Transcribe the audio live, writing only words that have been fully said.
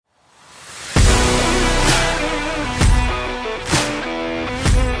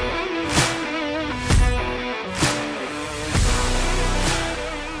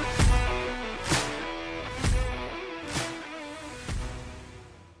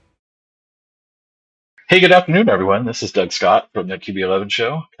Hey, good afternoon, everyone. This is Doug Scott from the QB11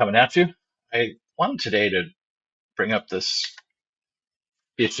 Show coming at you. I wanted today to bring up this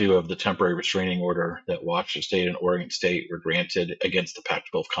issue of the temporary restraining order that Washington State and Oregon State were granted against the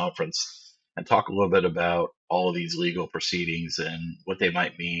Pac-12 conference and talk a little bit about all of these legal proceedings and what they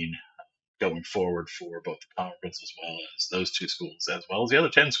might mean going forward for both the conference as well as those two schools, as well as the other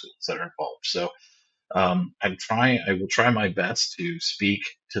 10 schools that are involved. I will try my best to speak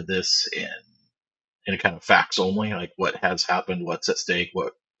to this in a kind of facts only, like what has happened, what's at stake,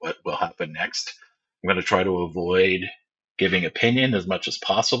 what will happen next. I'm going to try to avoid giving opinion as much as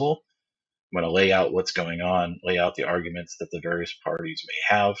possible. I'm going to lay out what's going on, lay out the arguments that the various parties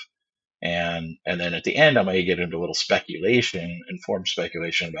may have, and then at the end, I may get into a little speculation, informed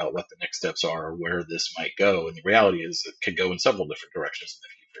speculation about what the next steps are, or where this might go. And the reality is, it could go in several different directions in the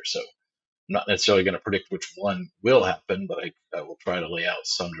future. So I'm not necessarily going to predict which one will happen, but I will try to lay out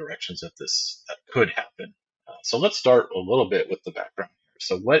some directions that could happen. So let's start a little bit with the background here.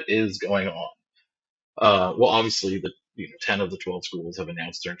 So what is going on? Well, obviously, 10 of the 12 schools have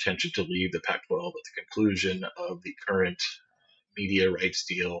announced their intention to leave the Pac-12 at the conclusion of the current media rights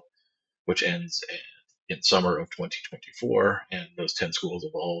deal, which ends in summer of 2024, and those 10 schools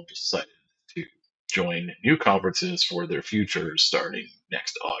have all decided to join new conferences for their futures starting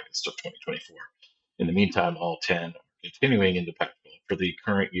next August of 2024. In the meantime, all 10 are continuing in the Pac-12 for the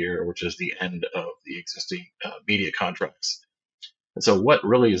current year, which is the end of the existing media contracts. And so, what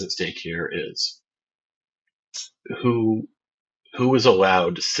really is at stake here is who who is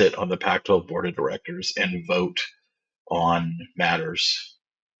allowed to sit on the Pac-12 board of directors and vote on matters,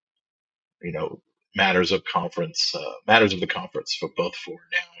 you know, matters of the conference for both for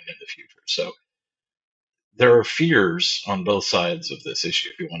now and in the future. So there are fears on both sides of this issue.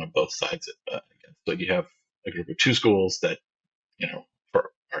 If you want to both sides, so you have a group of two schools that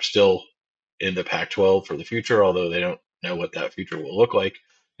are still in the Pac-12 for the future, although they don't know what that future will look like.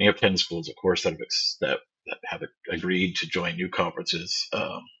 And you have 10 schools, of course, that have agreed to join new conferences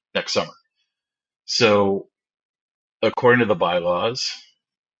next summer. So, according to the bylaws,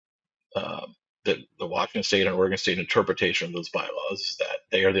 the Washington State and Oregon State interpretation of those bylaws is that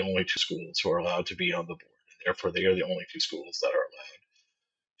they are the only two schools who are allowed to be on the board, and therefore they are the only two schools that are allowed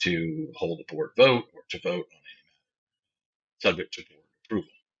to hold a board vote or to vote on any matter subject to board approval.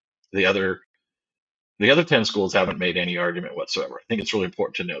 The other 10 schools haven't made any argument whatsoever. I think it's really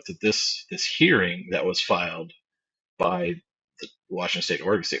important to note that this hearing that was filed by the Washington State and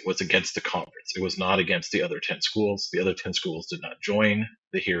Oregon State was against the conference. It was not against the other 10 schools. The other 10 schools did not join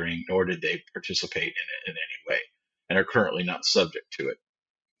the hearing, nor did they participate in it in any way, and are currently not subject to it.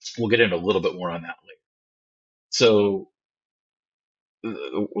 We'll get into a little bit more on that later. So,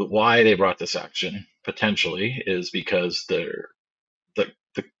 why they brought this action potentially is because the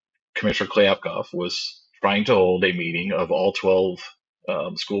Commissioner Klyapkov was trying to hold a meeting of all 12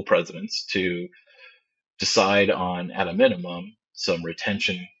 school presidents to decide on, at a minimum, some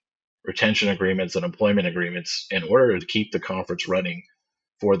retention agreements and employment agreements in order to keep the conference running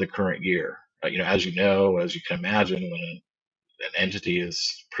for the current year. As you can imagine, when an entity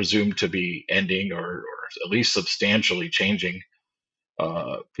is presumed to be ending or at least substantially changing,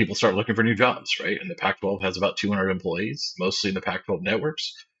 people start looking for new jobs, right? And the Pac-12 has about 200 employees, mostly in the Pac-12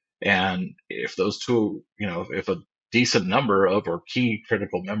 networks. And if if a decent number of or key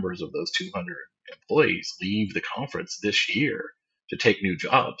critical members of those 200 employees leave the conference this year to take new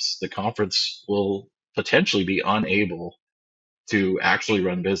jobs, the conference will potentially be unable to actually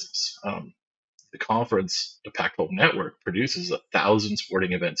run business. The Pac-12 network, produces 1,000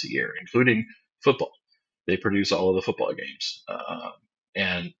 sporting events a year, including football. They produce all of the football games,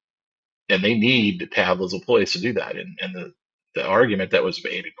 and they need to have those employees to do that. And the argument that was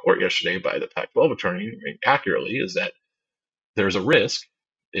made in court yesterday by the Pac-12 attorney, accurately, is that there's a risk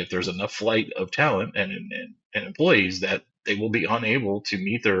if there's enough flight of talent and employees that they will be unable to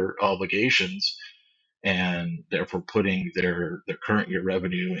meet their obligations, and therefore putting their current year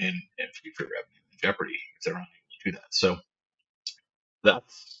revenue and future revenue in jeopardy if they're unable to do that. So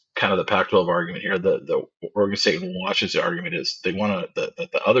that's kind of the Pac-12 argument here. The Oregon State and Washington argument is they want to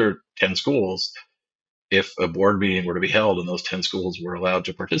the other 10 schools, if a board meeting were to be held and those 10 schools were allowed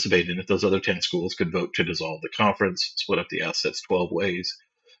to participate in it, those other 10 schools could vote to dissolve the conference, split up the assets 12 ways,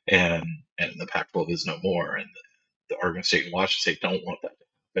 and the Pac-12 is no more. And the Oregon State and Washington State don't want that to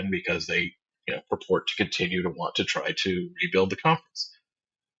happen because they purport to continue to want to try to rebuild the conference.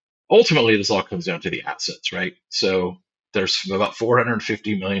 Ultimately, this all comes down to the assets, right? So there's about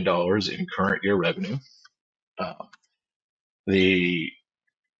 $450 million in current year revenue. The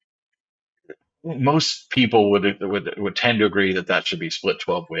Most people would tend to agree that should be split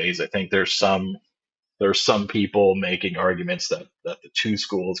 12 ways. I think there's some There's some people making arguments that the two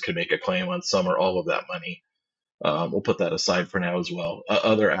schools could make a claim on some or all of that money. We'll put that aside for now as well.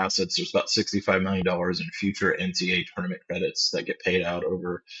 Other assets, there's about $65 million in future NCAA tournament credits that get paid out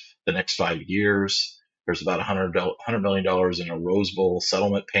over the next 5 years. There's about $100 million in a Rose Bowl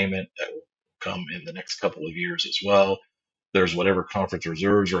settlement payment that will come in the next couple of years as well. There's whatever conference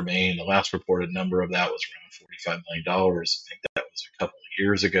reserves remain. The last reported number of that was around $45 million. I think that was a couple of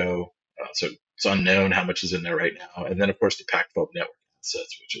years ago. So it's unknown how much is in there right now. And then, of course, the Pac-12 network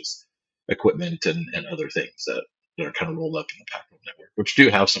assets, which is equipment and other things that are kind of rolled up in the Pac-12 network, which do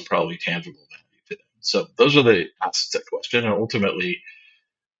have some probably tangible value to them. So those are the assets at question. And ultimately,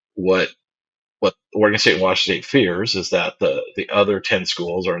 what Oregon State and Washington State fears is that the other 10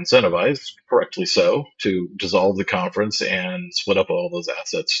 schools are incentivized, correctly so, to dissolve the conference and split up all those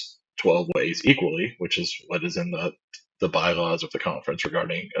assets 12 ways equally, which is what is in the bylaws of the conference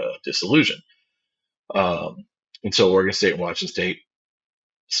regarding dissolution. And so Oregon State and Washington State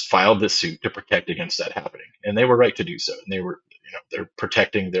filed this suit to protect against that happening, and they were right to do so. And they're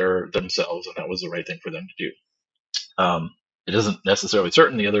protecting themselves, and that was the right thing for them to do. It isn't necessarily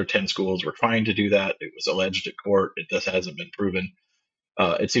certain the other 10 schools were trying to do that. It was alleged at court. It just hasn't been proven.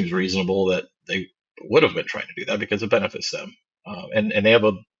 It seems reasonable that they would have been trying to do that because it benefits them. And they have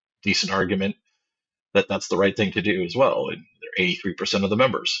a decent argument that that's the right thing to do as well. And they're 83% of the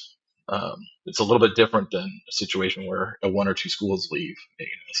members. It's a little bit different than a situation where one or two schools leave.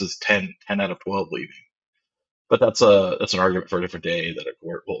 This is 10 out of 12 leaving. But that's an argument for a different day that a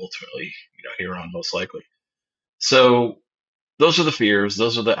court will ultimately hear on, most likely. So those are the fears.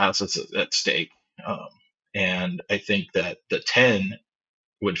 Those are the assets at stake. And I think that the 10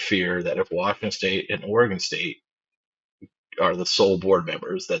 would fear that if Washington State and Oregon State are the sole board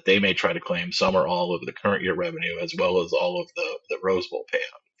members, that they may try to claim some or all of the current year revenue as well as all of the Rose Bowl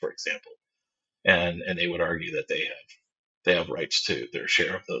payout, for example. And they would argue that they have rights to their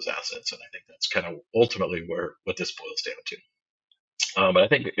share of those assets. And I think that's kind of ultimately what this boils down to. But I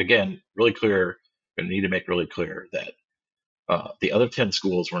think, again, really clear, we need to make really clear that the other 10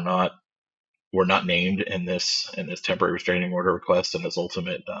 schools were not named in this temporary restraining order request and this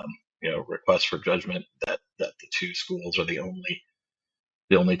ultimate request for judgment, that the two schools are the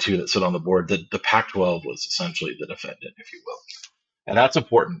only two that sit on the board. The Pac-12 was essentially the defendant, if you will. And that's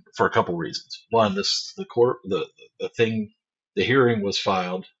important for a couple reasons. One, the hearing was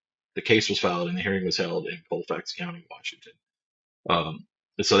filed, the case was filed, and the hearing was held in Colfax County, Washington.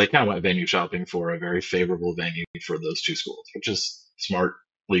 So they kind of went venue shopping for a very favorable venue for those two schools, which is a smart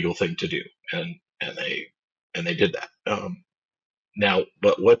legal thing to do, and they did that. Now,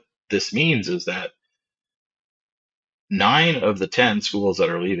 but what this means is that 9 of the 10 schools that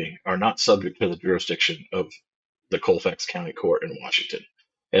are leaving are not subject to the jurisdiction of the Colfax County Court in Washington,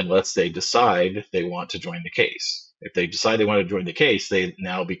 unless they decide they want to join the case. If they decide they want to join the case, they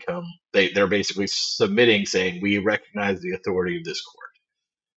now they're basically submitting, saying, we recognize the authority of this court.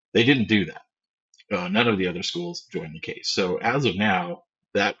 They didn't do that. None of the other schools joined the case. So as of now,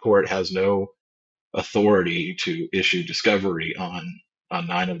 that court has no authority to issue discovery on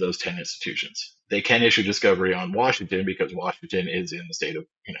 9 of those 10 institutions. They can issue discovery on Washington because Washington is in the state of,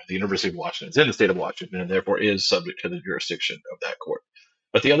 the University of Washington is in the state of Washington and therefore is subject to the jurisdiction of that court.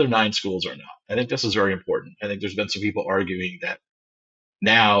 But the other 9 schools are not. I think this is very important. I think there's been some people arguing that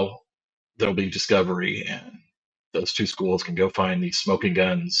now there'll be discovery and those 2 schools can go find these smoking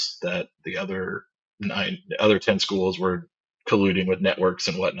guns that the other 10 schools were colluding with networks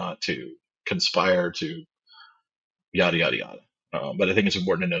and whatnot to conspire to yada, yada, yada. But I think it's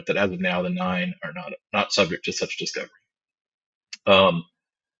important to note that as of now, the 9 are not subject to such discovery.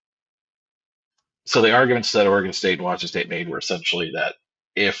 So the arguments that Oregon State and Washington State made were essentially that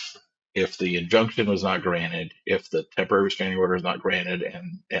if the injunction was not granted, if the temporary restraining order is not granted,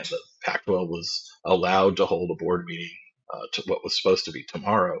 and the Pac-12 was allowed to hold a board meeting to what was supposed to be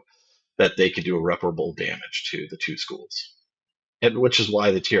tomorrow, that they could do irreparable damage to the 2 schools, and which is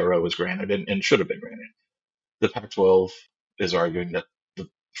why the TRO was granted and should have been granted. The Pac-12 is arguing that the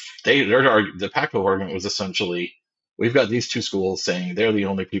Pac-12 argument was essentially, we've got these 2 schools saying they're the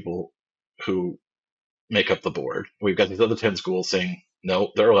only people who make up the board. We've got these other 10 schools saying,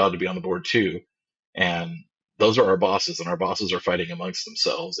 no, they're allowed to be on the board too. And those are our bosses, and our bosses are fighting amongst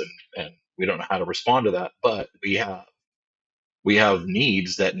themselves. And we don't know how to respond to that, but we have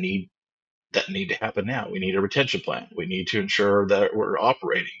needs that need to happen now. We need a retention plan. We need to ensure that we're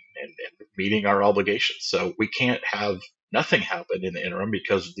operating and meeting our obligations. So we can't have nothing happen in the interim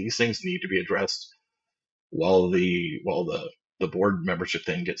because these things need to be addressed while the board membership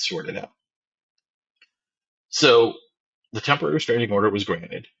thing gets sorted out. So the temporary restraining order was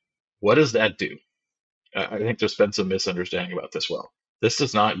granted. What does that do? I think there's been some misunderstanding about this. Well, this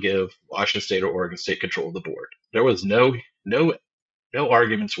does not give Washington State or Oregon State control of the board. There was no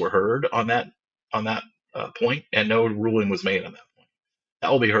arguments were heard on that point, and no ruling was made on that point.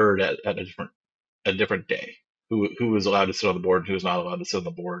 That will be heard at a different day. Who is allowed to sit on the board and who is not allowed to sit on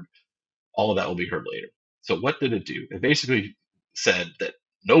the board. All of that will be heard later. So what did it do? It basically said that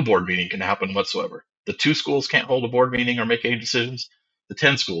no board meeting can happen whatsoever. The 2 schools can't hold a board meeting or make any decisions. The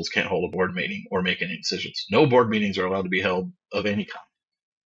 10 schools can't hold a board meeting or make any decisions. No board meetings are allowed to be held of any kind.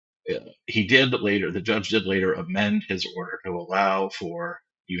 The judge did later amend his order to allow for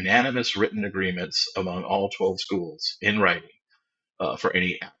unanimous written agreements among all 12 schools in writing for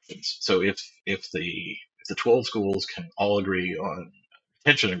any actions. So if the 12 schools can all agree on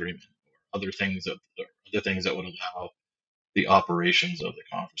retention agreement or other things that would allow the operations of the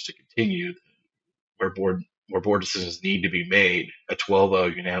conference to continue, where board decisions need to be made, a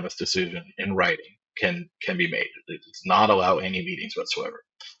 12-0 unanimous decision in writing can be made. It does not allow any meetings whatsoever.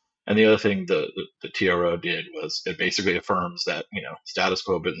 And the other thing the TRO did was it basically affirms that status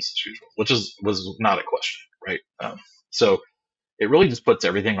quo, business as usual, which was not a question, right? So it really just puts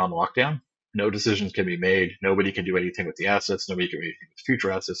everything on lockdown. No decisions can be made. Nobody can do anything with the assets. Nobody can do anything with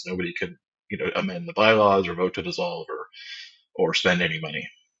future assets. Nobody can amend the bylaws or vote to dissolve or spend any money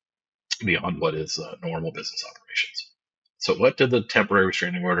beyond what is normal business operations. So what did the temporary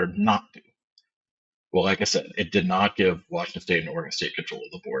restraining order not do? Well, like I said, it did not give Washington State and Oregon State control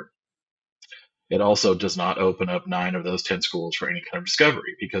of the board. It also does not open up 9 of those 10 schools for any kind of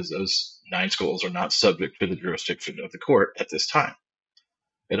discovery because those 9 schools are not subject to the jurisdiction of the court at this time.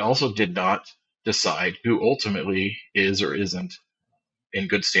 It also did not decide who ultimately is or isn't in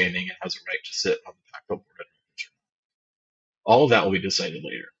good standing and has a right to sit on the Pacto board. All of that will be decided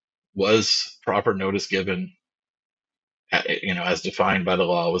later. Was proper notice given? As defined by the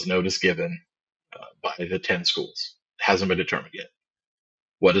law, was notice given by the 10 schools? Hasn't been determined yet.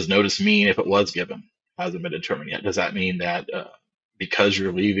 What does notice mean if it was given? Hasn't been determined yet. Does that mean that because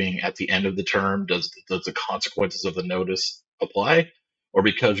you're leaving at the end of the term, does the consequences of the notice apply? Or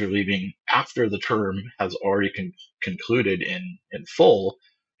because you're leaving after the term has already concluded in full,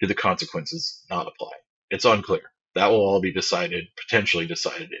 do the consequences not apply? It's unclear. That will all be potentially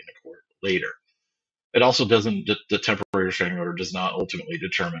decided in a court later. It also doesn't, the temporary restraining order does not ultimately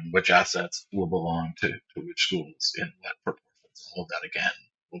determine which assets will belong to which schools in what proportions. All of that, again,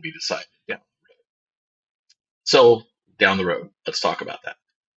 will be decided down the road. So, down the road, let's talk about that.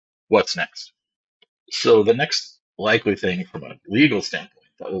 What's next? So, the next likely thing from a legal standpoint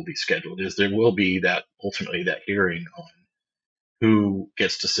that will be scheduled is there will be ultimately that hearing on who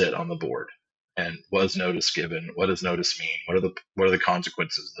gets to sit on the board and was notice given, what does notice mean, what are the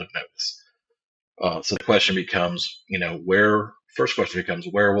consequences of notice. So the question becomes, first question becomes,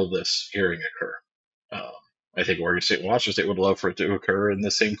 where will this hearing occur? I think Oregon State and Washington State would love for it to occur in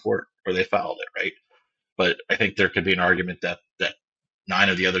the same court where they filed it, right? But I think there could be an argument that 9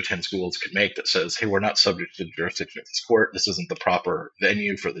 of the other 10 schools could make that says, hey, we're not subject to the jurisdiction of this court. This isn't the proper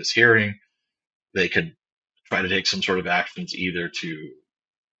venue for this hearing. They could try to take some sort of actions either to,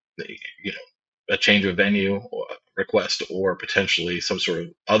 a change of venue or request or potentially some sort of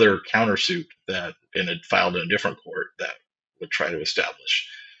other countersuit that filed in a different court that would try to establish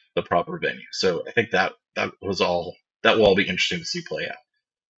the proper venue. So I think that will all be interesting to see play out.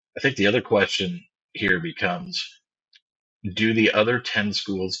 I think the other question here becomes, do the other 10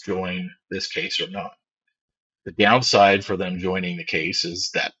 schools join this case or not? The downside for them joining the case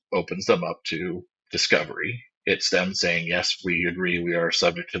is that opens them up to discovery. It's them saying, yes, we agree, we are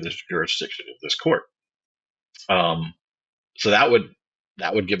subject to the jurisdiction of this court. So that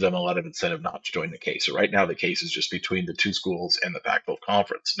would give them a lot of incentive not to join the case. So right now the case is just between the 2 schools and the Pac-12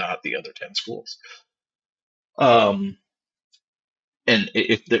 conference, not the other 10 schools. And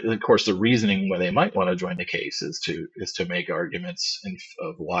of course, the reasoning why they might want to join the case is to make arguments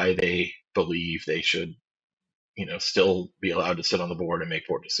of why they believe they should, still be allowed to sit on the board and make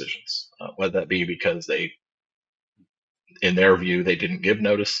board decisions. Whether that be because in their view, they didn't give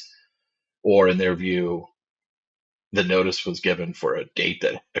notice, or in their view, the notice was given for a date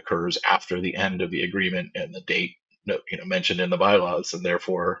that occurs after the end of the agreement and the date mentioned in the bylaws, and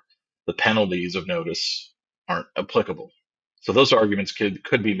therefore the penalties of notice aren't applicable. So those arguments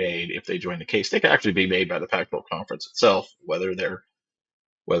could be made if they join the case. They could actually be made by the Pac-12 conference itself. Whether they're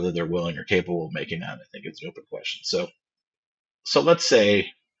willing or capable of making that, I think is an open question. So let's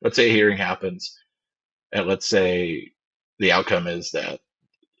say a hearing happens, and let's say the outcome is that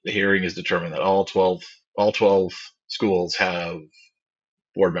the hearing is determined that all 12 schools have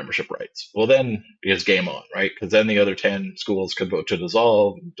board membership rights. Well, then it's game on, right? Because then the other 10 schools could vote to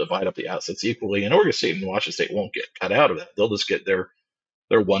dissolve, divide up the assets equally, and Oregon State and Washington State won't get cut out of that. They'll just get their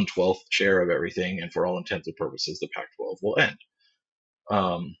 1/12 share of everything, and for all intents and purposes, the Pac-12 will end.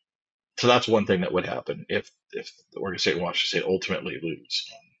 Um, so that's one thing that would happen if the Oregon State and Washington State ultimately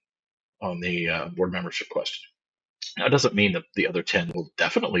lose on the board membership question. Now, it doesn't mean that the other 10 will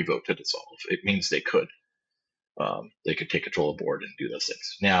definitely vote to dissolve. It means they could. They could take control of the board and do those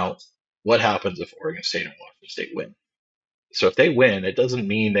things. Now, what happens if Oregon State and Washington State win? So if they win, it doesn't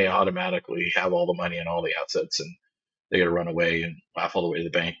mean they automatically have all the money and all the assets and they got to run away and laugh all the way to the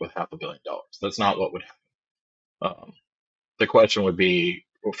bank with $500 million. That's not what would happen. The question would be,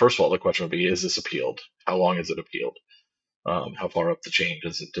 well, first of all, the question would be, is this appealed? How long is it appealed? How far up the chain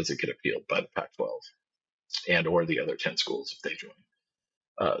does it get appealed by the Pac-12 and or the other 10 schools if they join?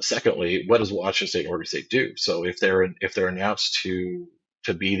 Secondly, what does Washington State and Oregon State do? So if they're announced to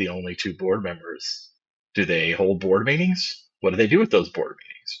be the only two board members, do they hold board meetings? What do they do with those board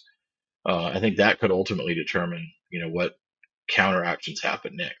meetings? I think that could ultimately determine, what counteractions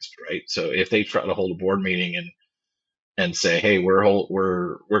happen next, right? So if they try to hold a board meeting and say, hey,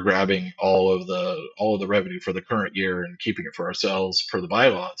 we're grabbing all of the revenue for the current year and keeping it for ourselves per the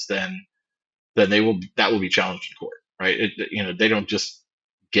bylaws, then that will be challenged in court, right? They don't just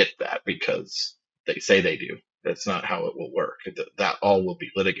get that because they say they do. That's not how it will work. That all will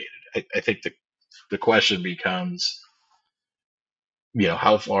be litigated. I think the question becomes,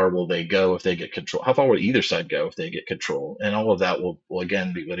 how far will they go if they get control? How far will either side go if they get control? And all of that will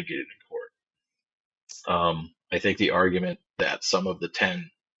again be litigated in court. I think the argument that some of the 10,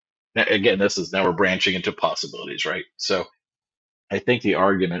 again, now we're branching into possibilities, right? So I think the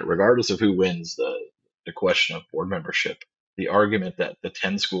argument, regardless of who wins the question of board membership, the argument that the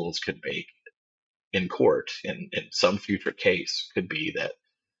 10 schools could make in court in some future case could be that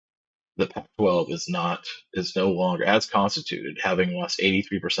the Pac-12 is no longer, as constituted, having lost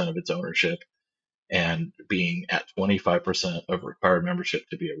 83% of its ownership and being at 25% of required membership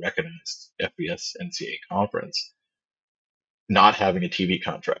to be a recognized FBS NCAA conference, not having a TV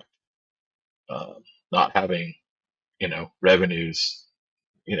contract, not having revenues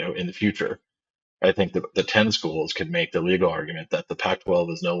in the future. I think the 10 schools could make the legal argument that the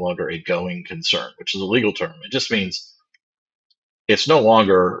Pac-12 is no longer a going concern, which is a legal term. It just means it's no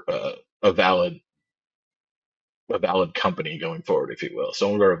longer a valid company going forward, if you will. It's no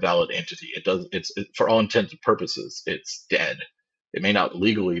longer a valid entity. It's for all intents and purposes, it's dead. It may not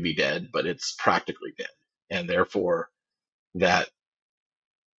legally be dead, but it's practically dead, and therefore that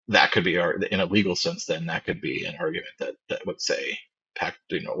could be, in a legal sense, then that could be an argument that would say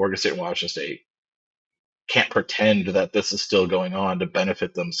Oregon State and Washington State can't pretend that this is still going on to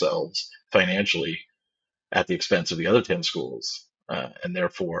benefit themselves financially at the expense of the other 10 schools, and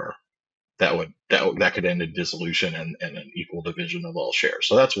therefore that could end in dissolution and an equal division of all shares.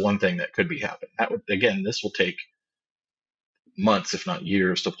 So that's one thing that could be happening. This will take months, if not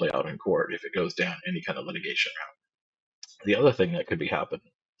years, to play out in court if it goes down any kind of litigation route. The other thing that could be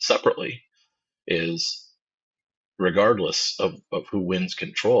happening separately is, regardless of who wins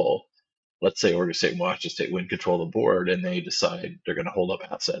control, let's say Oregon State and Washington State win control of the board and they decide they're going to hold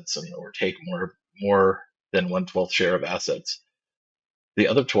up assets or take more than 1/12 share of assets. The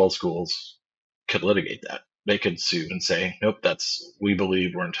other 12 schools could litigate that. They could sue and say, nope, we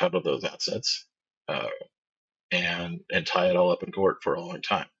believe we're entitled to those assets, and tie it all up in court for a long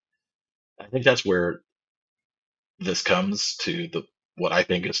time. I think that's where this comes to what I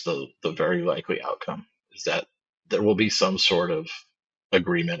think is the very likely outcome, is that there will be some sort of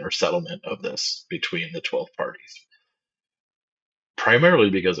agreement or settlement of this between the 12 parties. Primarily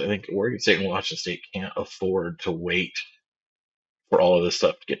because I think Oregon State and Washington State can't afford to wait for all of this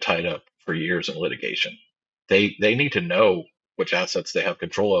stuff to get tied up for years in litigation. They need to know which assets they have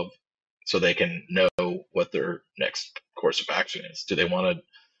control of so they can know what their next course of action is. Do they want to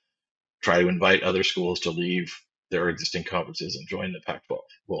try to invite other schools to leave their existing conferences and join the Pac-12?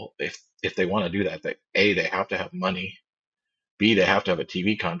 Well, if they want to do that, they have to have money. B, they have to have a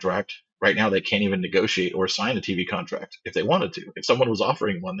TV contract. Right now, they can't even negotiate or sign a TV contract if they wanted to. If someone was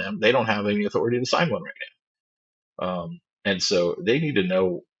offering one them, they don't have any authority to sign one right now. And so they need to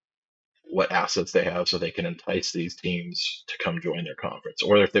know what assets they have so they can entice these teams to come join their conference.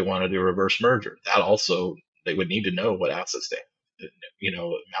 Or if they want to do a reverse merger, that also, they would need to know what assets they have.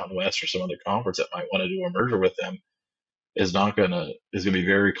 Mountain West or some other conference that might want to do a merger with them is going to be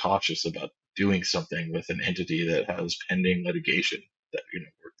very cautious about doing something with an entity that has pending litigation that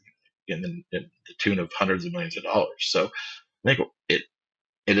in the tune of hundreds of millions of dollars. So I think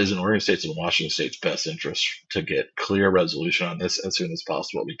it is in Oregon State's and Washington State's best interest to get clear resolution on this as soon as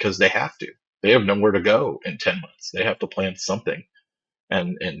possible because they have to. They have nowhere to go in 10 months. They have to plan something.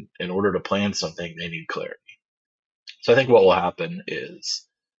 And in order to plan something, they need clarity. So I think what will happen is,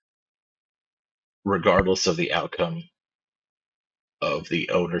 regardless of the outcome of the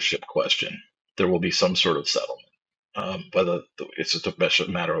ownership question, there will be some sort of settlement. Whether it's just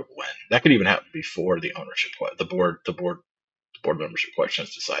a matter of when. That could even happen before the ownership, the board membership question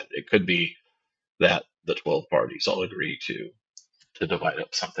is decided. It could be that the 12 parties all agree to divide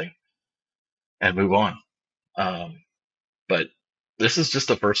up something and move on. But this is just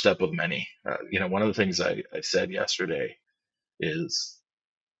the first step of many. One of the things I said yesterday is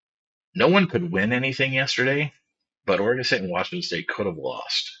no one could win anything yesterday, but Oregon State and Washington State could have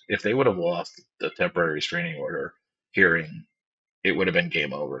lost. If they would have lost the temporary restraining order hearing, it would have been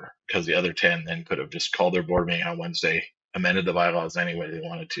game over because the other 10 then could have just called their board meeting on Wednesday, amended the bylaws any way they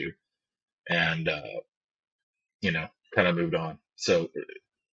wanted to, and kind of moved on. So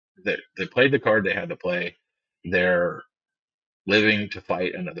they played the card they had to play. They're living to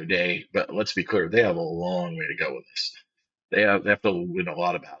fight another day, but let's be clear, they have a long way to go with this. They have to win a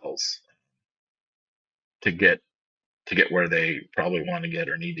lot of battles to get where they probably want to get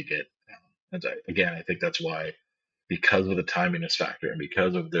or need to get. And again, I think that's why, because of the timeliness factor and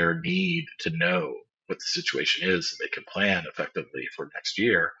because of their need to know what the situation is so they can plan effectively for next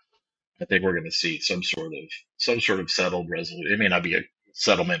year, I think we're going to see some sort of settled resolution. It may not be a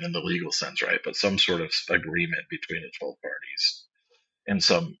settlement in the legal sense, right? But some sort of agreement between the 12 parties in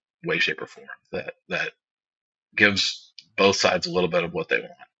some way, shape, or form that gives both sides a little bit of what they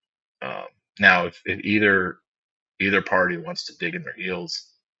want. Now, if either party wants to dig in their heels,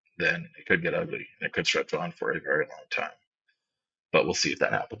 then it could get ugly and it could stretch on for a very long time. But we'll see if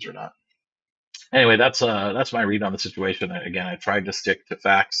that happens or not. Anyway, that's my read on the situation. Again, I tried to stick to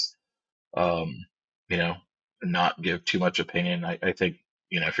facts. Um, you know, not give too much opinion. I think,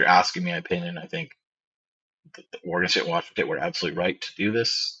 if you're asking me my opinion, I think the Oregon State and Washington State were absolutely right to do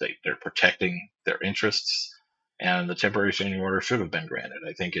this. They're protecting their interests, and the temporary restraining order should have been granted.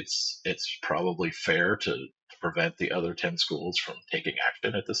 I think it's probably fair to prevent the other 10 schools from taking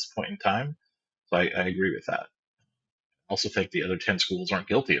action at this point in time. So I agree with that. I also think the other 10 schools aren't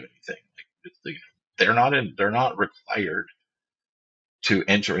guilty of anything. They're not required to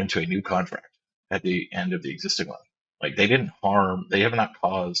enter into a new contract at the end of the existing one. Like they have not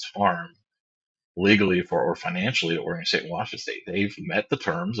caused harm legally or financially to Oregon State and Washington State. They've met the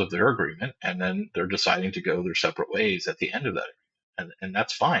terms of their agreement, and then they're deciding to go their separate ways at the end of that agreement. And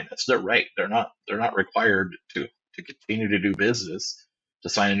that's fine. That's their right. They're not required to continue to do business, to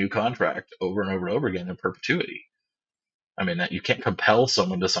sign a new contract over and over and over again in perpetuity. I mean, that you can't compel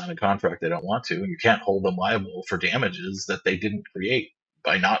someone to sign a contract they don't want to, and you can't hold them liable for damages that they didn't create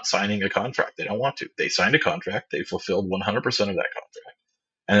by not signing a contract they don't want to. They signed a contract, they fulfilled 100% of that contract,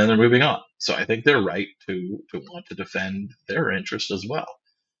 and then they're moving on. So I think they're right to want to defend their interest as well.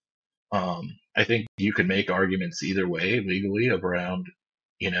 I think you can make arguments either way legally around,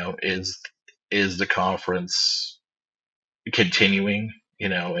 is the conference continuing?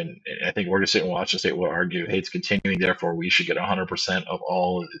 And I think Oregon State and Washington State will argue, hey, it's continuing, therefore we should get 100% of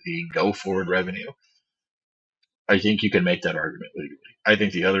all the go forward revenue. I think you can make that argument legally. I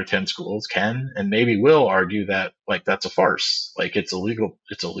think the other 10 schools can and maybe will argue that that's a farce. It's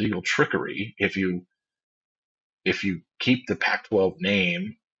illegal trickery if you keep the Pac-12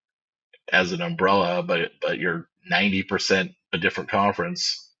 name as an umbrella, but you're 90% a different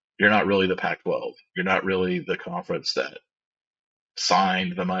conference. You're not really the Pac-12. You're not really the conference that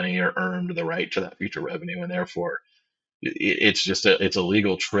signed the money or earned the right to that future revenue, and therefore it's a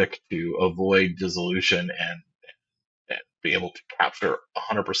legal trick to avoid dissolution and be able to capture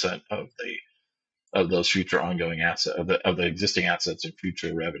 100% of those future ongoing assets of the existing assets and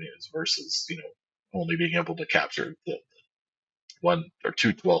future revenues versus only being able to capture the 1 or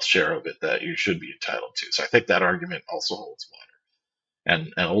 2/12 share of it that you should be entitled to. So I think that argument also holds water,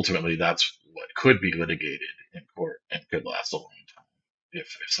 and ultimately that's what could be litigated in court and could last a long time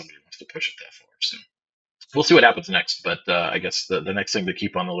if somebody wants to push it that far. So we'll see what happens next. But I guess the next thing to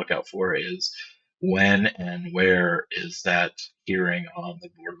keep on the lookout for is when and where is that hearing on the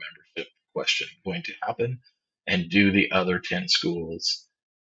board membership question going to happen? And do the other 10 schools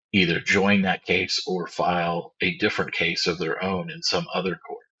either join that case or file a different case of their own in some other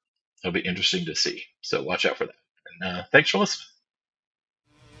court? It'll be interesting to see. So watch out for that. And thanks for listening.